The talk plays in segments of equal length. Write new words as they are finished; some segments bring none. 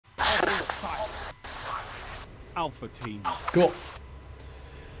Alpha team. Cool.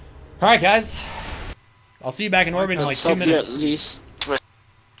 Alright, guys. I'll see you back in orbit in like 2 minutes. At least with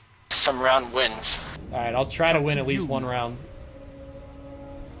some round wins. Alright, I'll try to win at least one round.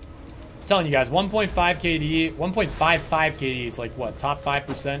 I'm telling you guys, 1.5 KD, 1.55 KD is like what, top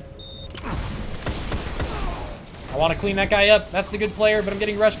 5%? I want to clean that guy up. That's the good player, but I'm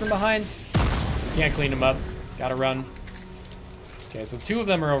getting rushed from behind. Can't clean him up. Gotta run. Okay, so 2 of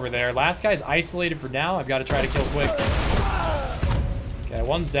them are over there. Last guy's isolated for now. I've got to try to kill quick. Okay,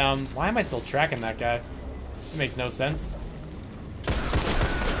 1's down. Why am I still tracking that guy? It makes no sense.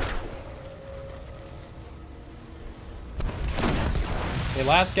 Okay,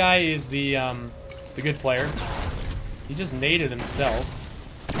 last guy is the good player. He just naded himself.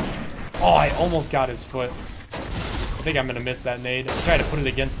 Oh, I almost got his foot. I think I'm gonna miss that nade. I'll try to put it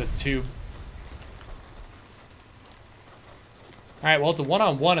against the tube. Alright, well, it's a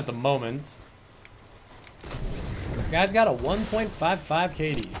one-on-one at the moment. This guy's got a 1.55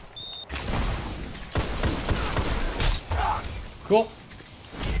 KD. Cool.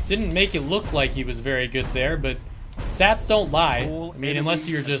 Didn't make it look like he was very good there, but stats don't lie. I mean, unless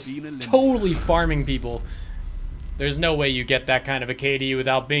you're just totally farming people, there's no way you get that kind of a KD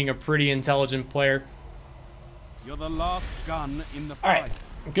without being a pretty intelligent player. You're the last gun in the fight. Alright,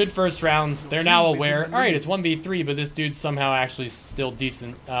 good first round. They're now aware. Alright, it's 1v3, but this dude's somehow actually still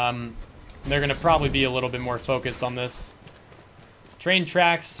decent. They're gonna probably be a little bit more focused on this. Train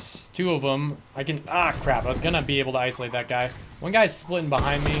tracks, 2 of them. I can, crap, I was gonna be able to isolate that guy. One guy's splitting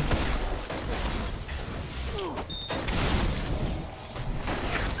behind me.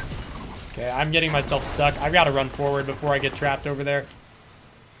 Okay, I'm getting myself stuck. I've got to run forward before I get trapped over there.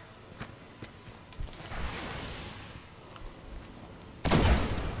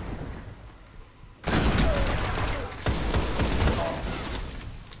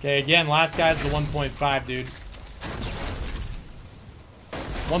 Okay, again, last guy's the 1.5, dude.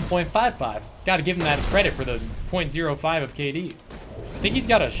 1.55. Gotta give him that credit for the 0.05 of KD. I think he's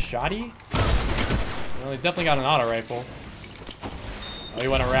got a shotty. Well, he's definitely got an auto rifle. Oh, he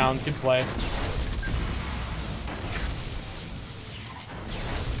went around. Good play.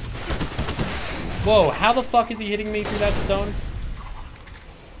 Whoa, how the fuck is he hitting me through that stone?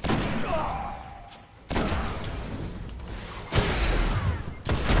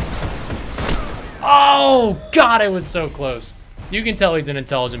 Oh, God, it was so close. You can tell he's an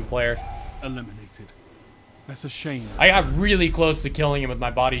intelligent player. Eliminated. That's a shame. I got really close to killing him with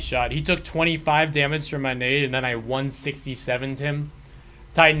my body shot. He took 25 damage from my nade, and then I 167'd him.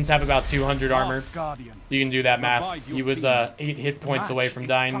 Titans have about 200 armor. You can do that math. He was 8 hit points away from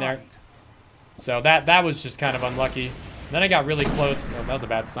dying there. So that was just kind of unlucky. And then I got really close. Oh, that was a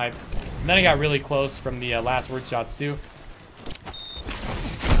bad snipe. And then I got really close from the last word shots too.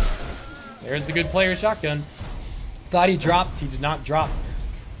 There's the good player shotgun. Thought he dropped. He did not drop.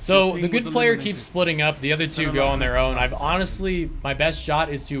 So the good player keeps splitting up. The other 2 go on their own. I've honestly, my best shot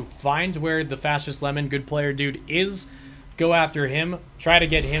is to find where the fascist lemon good player dude is. Go after him. Try to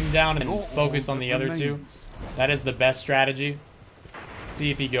get him down and focus on the other 2. That is the best strategy.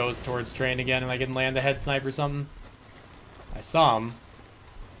 See if he goes towards train again and I can land a head snipe or something. I saw him.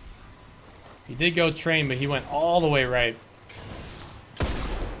 He did go train, but he went all the way right.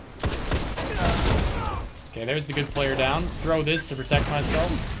 Okay, there's the good player down. Throw this to protect myself.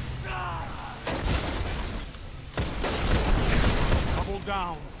 Double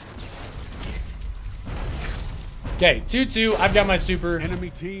down. Okay, 2-2. I've got my super.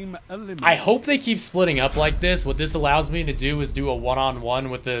 Enemy team eliminated. I hope they keep splitting up like this. What this allows me to do is do a one-on-one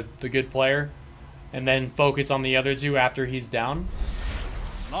with the good player and then focus on the other 2 after he's down.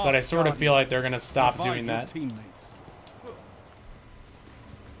 But I sort of feel like they're going to stop doing that.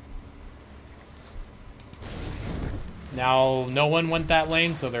 Now, no one went that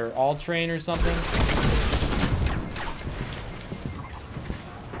lane, so they're all train or something.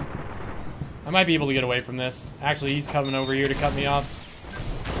 I might be able to get away from this. Actually, he's coming over here to cut me off.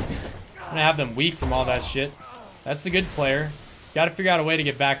 I'm gonna have them weak from all that shit. That's the good player. Gotta figure out a way to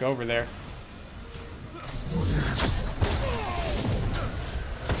get back over there.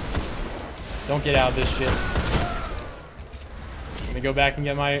 Don't get out of this shit. I'm gonna go back and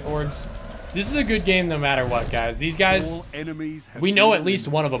get my orbs. This is a good game no matter what, guys. These guys, we know at least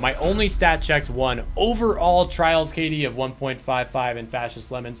one of them. I only stat checked one. Overall Trials KD of 1.55 in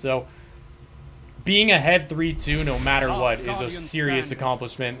Fascist Lemon. So being ahead 3-2 no matter what is a serious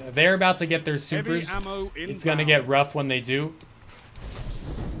accomplishment. They're about to get their supers. It's going to get rough when they do.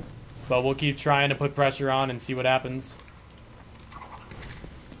 But we'll keep trying to put pressure on and see what happens.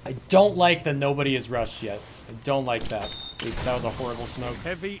 I don't like that nobody is rushed yet. I don't like that. Oops, that was a horrible smoke.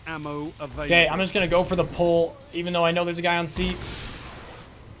 Heavy ammo available. Okay, I'm just gonna go for the pull, even though I know there's a guy on seat.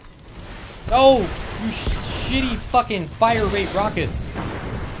 Oh, you shitty fucking fire rate rockets.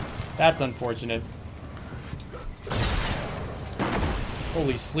 That's unfortunate.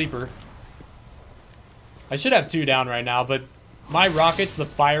 Holy sleeper. I should have 2 down right now, but my rockets, the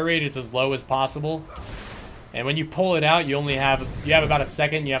fire rate is as low as possible. And when you pull it out, you have about a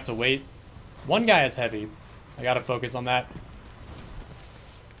second, you have to wait. One guy is heavy. I gotta focus on that.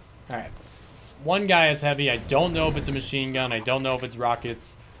 Alright. One guy is heavy. I don't know if it's a machine gun. I don't know if it's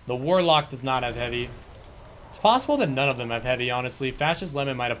rockets. The Warlock does not have heavy. It's possible that none of them have heavy, honestly. Fascist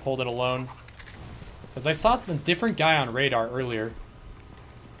Lemon might have pulled it alone. Because I saw a different guy on radar earlier.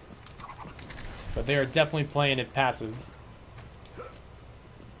 But they are definitely playing it passive.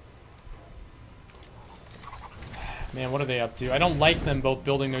 Man, what are they up to? I don't like them both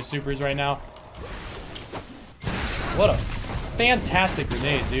building their supers right now. What a fantastic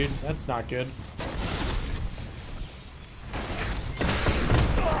grenade, dude. That's not good.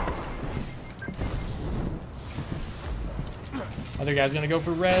 Other guy's gonna go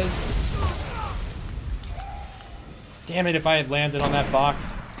for res. Damn it, if I had landed on that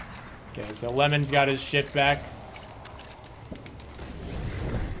box. Okay, so Lemon's got his shit back.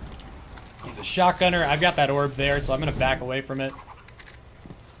 He's a shotgunner. I've got that orb there, so I'm gonna back away from it.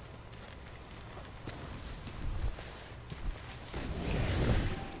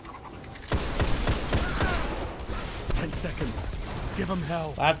 10 seconds. Give him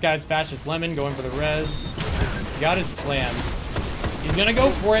hell. Last guy's Fascist Lemon going for the res. He's got his slam. He's gonna go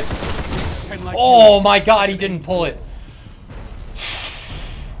for it. Oh my god, he didn't pull it.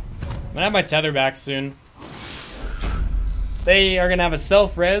 I'm gonna have my tether back soon. They are gonna have a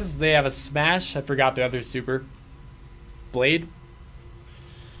self-res. They have a smash. I forgot the other super. Blade.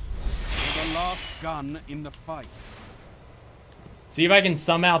 The last gun in the fight. See if I can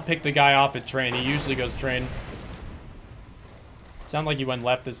somehow pick the guy off at train. He usually goes train. Sound like he went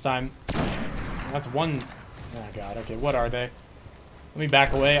left this time. That's one. Oh god, okay, what are they? Let me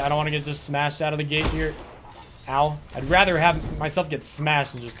back away. I don't want to get just smashed out of the gate here. Ow. I'd rather have myself get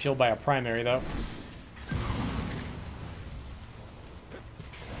smashed than just killed by a primary, though.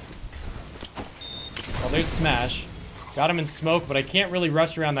 Well, there's smash. Got him in smoke, but I can't really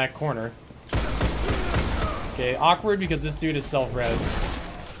rush around that corner. Okay, awkward because this dude is self-res.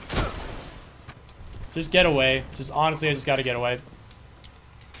 Just get away. Just honestly, I just gotta get away.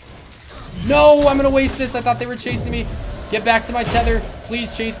 No, I'm gonna waste this. I thought they were chasing me. Get back to my tether.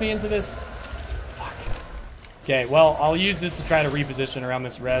 Please chase me into this. Fuck. Okay, well, I'll use this to try to reposition around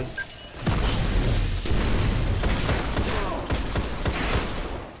this res.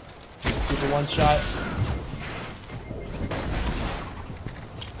 Super one shot.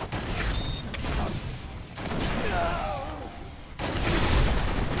 That sucks.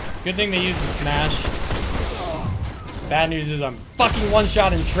 Good thing they use the smash. Bad news is I'm fucking one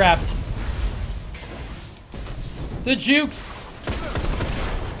shot and trapped. The jukes!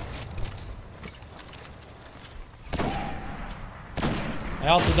 I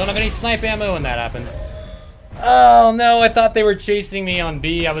also don't have any snipe ammo when that happens. Oh no, I thought they were chasing me on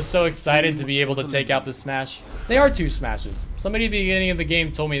B. I was so excited to be able to take out the smash. They are 2 smashes. Somebody at the beginning of the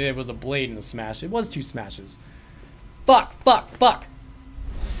game told me there was a blade in the smash. It was 2 smashes. Fuck, fuck, fuck.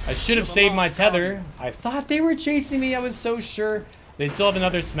 I should have saved my tether. I thought they were chasing me. I was so sure. They still have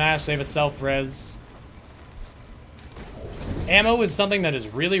another smash. They have a self-res. Ammo is something that is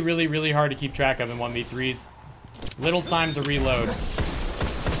really, really, really hard to keep track of in 1v3s. Little time to reload.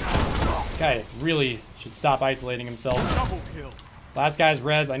 Guy really should stop isolating himself. Double kill. Last guy's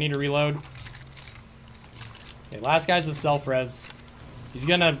res. I need to reload. Okay, last guy's a self-res. He's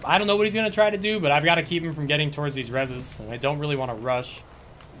gonna... I don't know what he's gonna try to do, but I've got to keep him from getting towards these reses. And I don't really want to rush.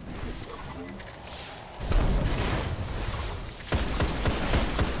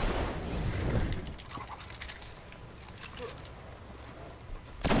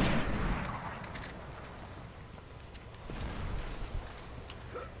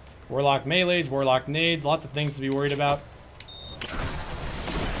 Warlock melees, Warlock nades, lots of things to be worried about.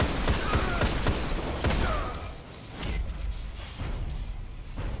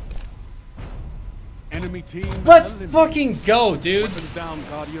 Enemy team. Let's fucking go, dudes. Down,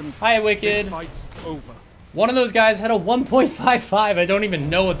 Guardians. Hi, Wicked. This fight's over. One of those guys had a 1.55. I don't even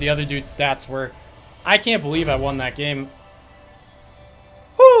know what the other dude's stats were. I can't believe I won that game.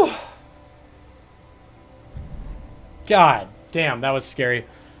 Whew. God damn, that was scary.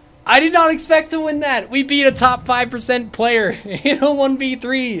 I did not expect to win that. We beat a top 5% player in a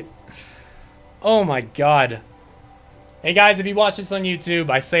 1v3. Oh my god. Hey guys, if you watch this on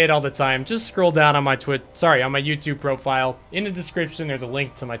YouTube, I say it all the time. Just scroll down on my on my YouTube profile. In the description, there's a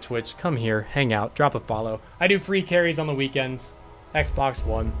link to my Twitch. Come here, hang out, drop a follow. I do free carries on the weekends. Xbox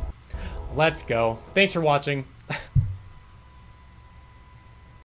One. Let's go. Thanks for watching.